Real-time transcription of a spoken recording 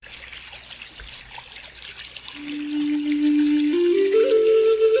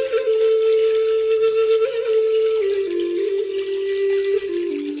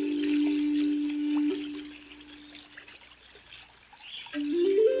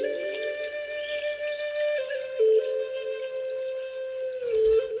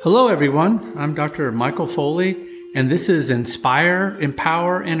Hello, everyone. I'm Dr. Michael Foley, and this is Inspire,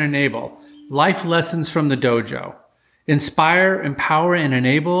 Empower, and Enable, Life Lessons from the Dojo. Inspire, Empower, and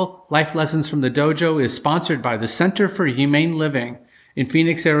Enable, Life Lessons from the Dojo is sponsored by the Center for Humane Living in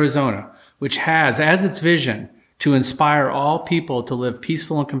Phoenix, Arizona, which has as its vision to inspire all people to live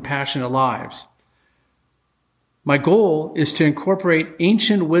peaceful and compassionate lives. My goal is to incorporate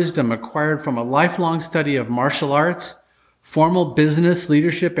ancient wisdom acquired from a lifelong study of martial arts, formal business,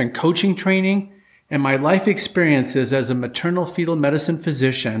 leadership, and coaching training, and my life experiences as a maternal fetal medicine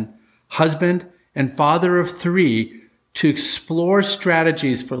physician, husband, and father of 3 to explore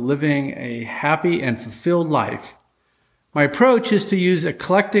strategies for living a happy and fulfilled life. My approach is to use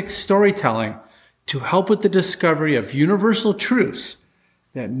eclectic storytelling to help with the discovery of universal truths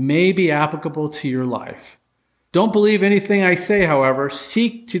that may be applicable to your life. Don't believe anything I say, however.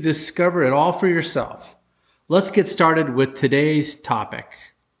 Seek to discover it all for yourself. Let's get started with today's topic.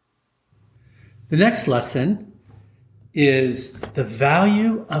 The next lesson is the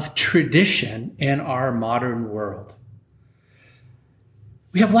value of tradition in our modern world.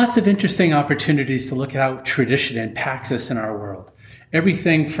 We have lots of interesting opportunities to look at how tradition impacts us in our world.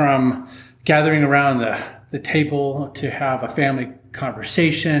 Everything from gathering around the table to have a family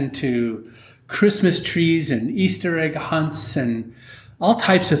conversation to Christmas trees and Easter egg hunts and all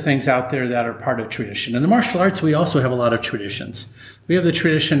types of things out there that are part of tradition. In the martial arts, we also have a lot of traditions. We have the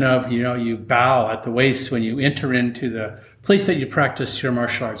tradition of, you bow at the waist when you enter into the place that you practice your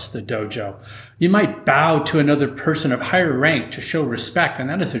martial arts, the dojo. You might bow to another person of higher rank to show respect, and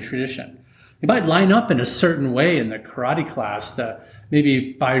that is a tradition. You might line up in a certain way in the karate class,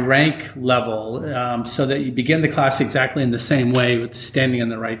 maybe by rank level, so that you begin the class exactly in the same way with standing in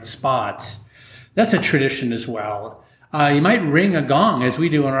the right spots. That's a tradition as well. You might ring a gong, as we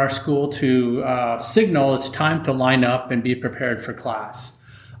do in our school, to signal it's time to line up and be prepared for class.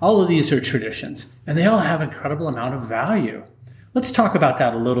 All of these are traditions, and they all have an incredible amount of value. Let's talk about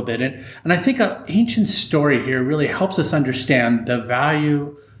that a little bit. And I think an ancient story here really helps us understand the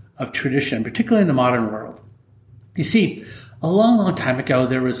value of tradition, particularly in the modern world. You see, a long, long time ago,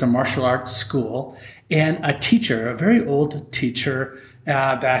 there was a martial arts school, and a teacher, a very old teacher,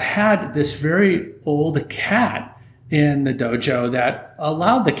 that had this very old cat in the dojo that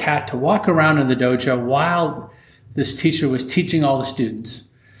allowed the cat to walk around in the dojo while this teacher was teaching all the students.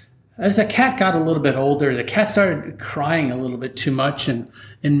 As the cat got a little bit older, the cat started crying a little bit too much and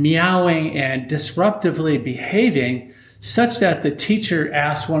meowing and disruptively behaving, such that the teacher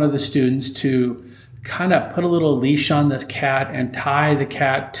asked one of the students to kind of put a little leash on the cat and tie the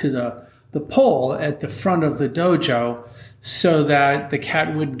cat to the pole at the front of the dojo so that the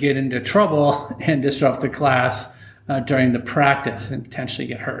cat wouldn't get into trouble and disrupt the class during the practice and potentially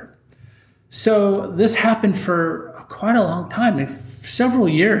get hurt. So this happened for quite a long time. In several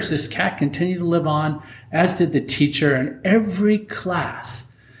years, this cat continued to live on, as did the teacher. In every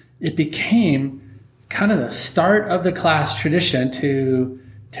class, it became kind of the start of the class tradition to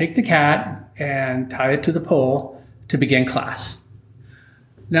take the cat and tie it to the pole to begin class.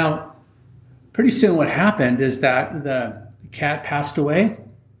 Now, pretty soon what happened is that the cat passed away,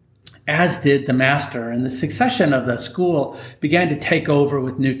 as did the master, and the succession of the school began to take over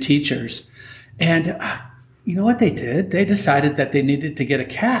with new teachers. And you know what they did? They decided that they needed to get a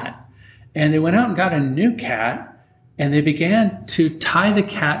cat. And they went out and got a new cat, and they began to tie the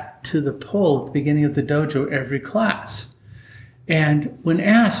cat to the pole at the beginning of the dojo every class. And when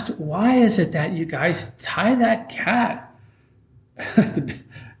asked, why is it that you guys tie that cat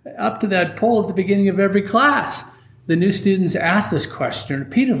up to that pole at the beginning of every class? The new students asked this question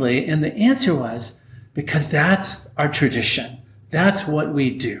repeatedly, and the answer was, because that's our tradition. That's what we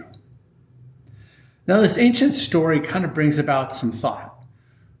do. Now, this ancient story kind of brings about some thought.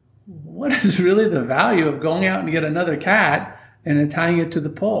 What is really the value of going out and get another cat and then tying it to the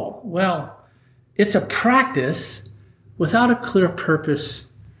pole? Well, it's a practice without a clear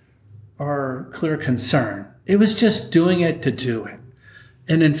purpose or clear concern. It was just doing it to do it.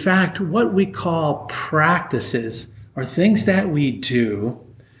 And in fact, what we call practices are things that we do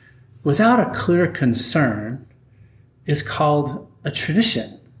without a clear concern is called a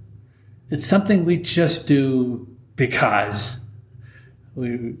tradition. It's something we just do because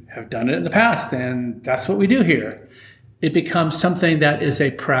we have done it in the past, and that's what we do here. It becomes something that is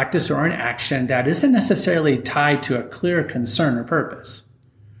a practice or an action that isn't necessarily tied to a clear concern or purpose.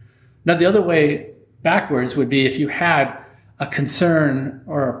 Now, the other way backwards would be if you had a concern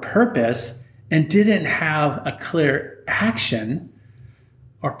or a purpose and didn't have a clear action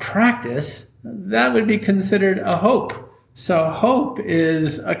or practice, that would be considered a hope. So hope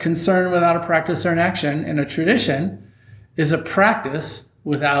is a concern without a practice or an action, and a tradition is a practice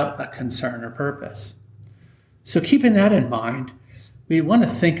without a concern or purpose. So keeping that in mind, we want to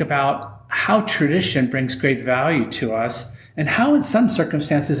think about how tradition brings great value to us and how in some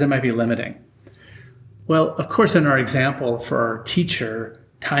circumstances it might be limiting. Well, of course, in our example for our teacher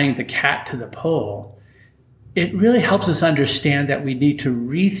tying the cat to the pole, it really helps us understand that we need to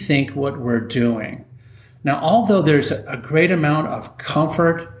rethink what we're doing. Now, although there's a great amount of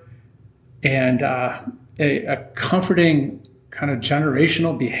comfort and a comforting kind of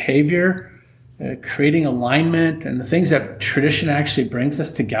generational behavior, creating alignment and the things that tradition actually brings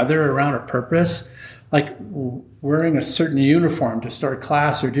us together around a purpose, like wearing a certain uniform to start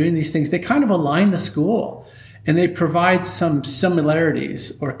class or doing these things, they kind of align the school and they provide some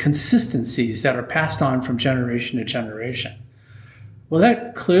similarities or consistencies that are passed on from generation to generation. Well,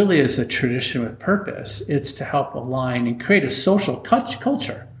 that clearly is a tradition with purpose. It's to help align and create a social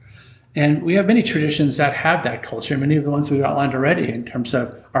culture. And we have many traditions that have that culture, many of the ones we've outlined already in terms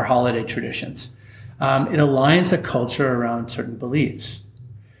of our holiday traditions. It aligns a culture around certain beliefs.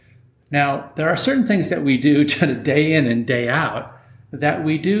 Now, there are certain things that we do day in and day out that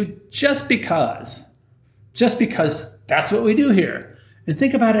we do just because that's what we do here. And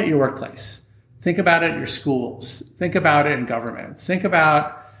think about it at your workplace. Think about it at your schools. Think about it in government. Think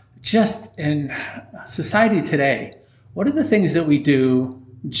about just in society today. What are the things that we do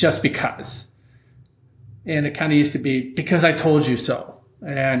just because? And it kind of used to be because I told you so.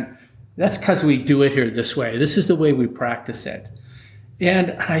 And that's because we do it here this way. This is the way we practice it.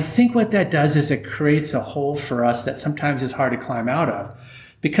 And I think what that does is it creates a hole for us that sometimes is hard to climb out of.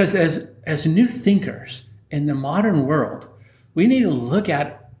 Because as new thinkers in the modern world, we need to look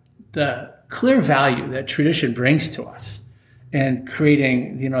at the clear value that tradition brings to us and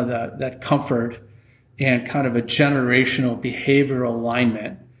creating, that comfort and kind of a generational behavioral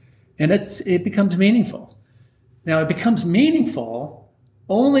alignment. And it becomes meaningful. Now, it becomes meaningful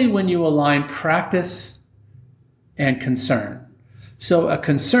only when you align practice and concern. So a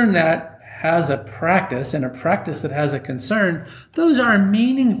concern that has a practice and a practice that has a concern, those are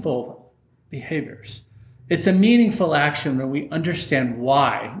meaningful behaviors. It's a meaningful action when we understand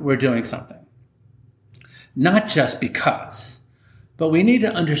why we're doing something. Not just because, but we need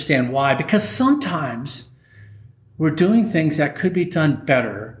to understand why, because sometimes we're doing things that could be done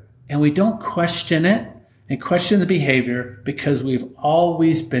better and we don't question it and question the behavior because we've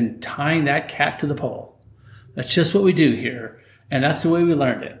always been tying that cat to the pole. That's just what we do here. And that's the way we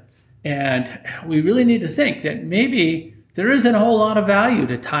learned it. And we really need to think that maybe there isn't a whole lot of value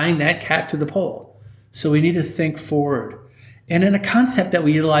to tying that cat to the pole. So we need to think forward. And in a concept that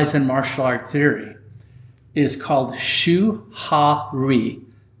we utilize in martial art theory is called Shu Ha Ri.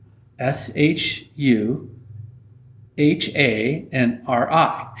 S-H-U-H-A and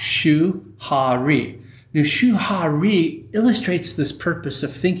R-I. Shu Ha Ri. Now, Shu Ha Ri illustrates this purpose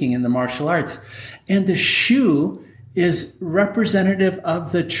of thinking in the martial arts. And the Shu is representative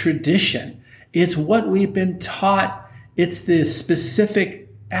of the tradition. It's what we've been taught. It's the specific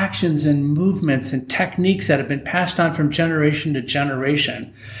actions and movements and techniques that have been passed on from generation to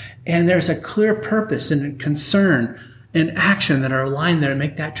generation. And there's a clear purpose and concern and action that are aligned there to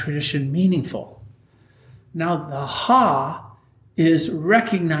make that tradition meaningful. Now, the Ha is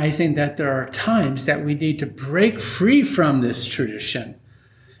recognizing that there are times that we need to break free from this tradition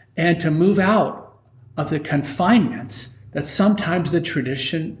and to move out of the confinements that sometimes the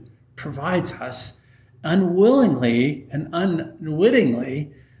tradition provides us. Unwillingly and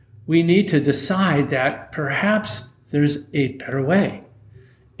unwittingly, we need to decide that perhaps there's a better way.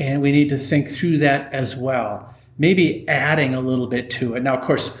 And we need to think through that as well, maybe adding a little bit to it. Now, of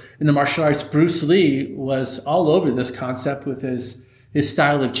course, in the martial arts, Bruce Lee was all over this concept with his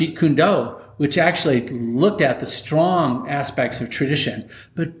style of Jeet Kune Do, which actually looked at the strong aspects of tradition,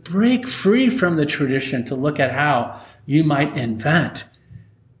 but break free from the tradition to look at how you might invent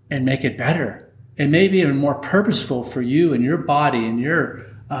and make it better. And maybe even more purposeful for you and your body and your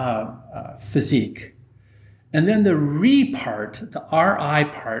physique. And then the re part, the RI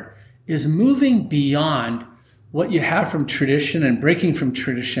part, is moving beyond what you have from tradition and breaking from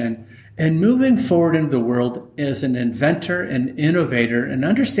tradition and moving forward into the world as an inventor and innovator and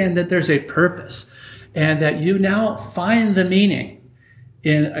understand that there's a purpose and that you now find the meaning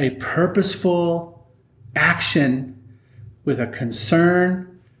in a purposeful action with a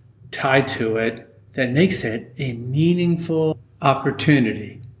concern tied to it that makes it a meaningful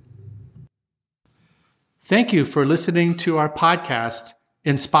opportunity. Thank you for listening to our podcast,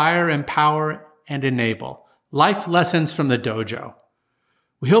 Inspire, Empower, and Enable, Life Lessons from the Dojo.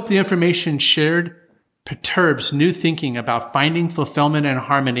 We hope the information shared perturbs new thinking about finding fulfillment and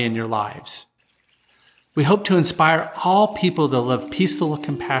harmony in your lives. We hope to inspire all people to live peaceful,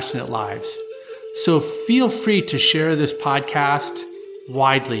 compassionate lives. So feel free to share this podcast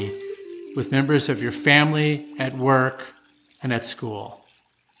widely with members of your family, at work, and at school.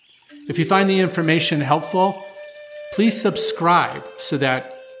 If you find the information helpful, please subscribe so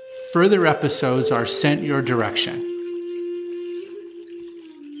that further episodes are sent your direction.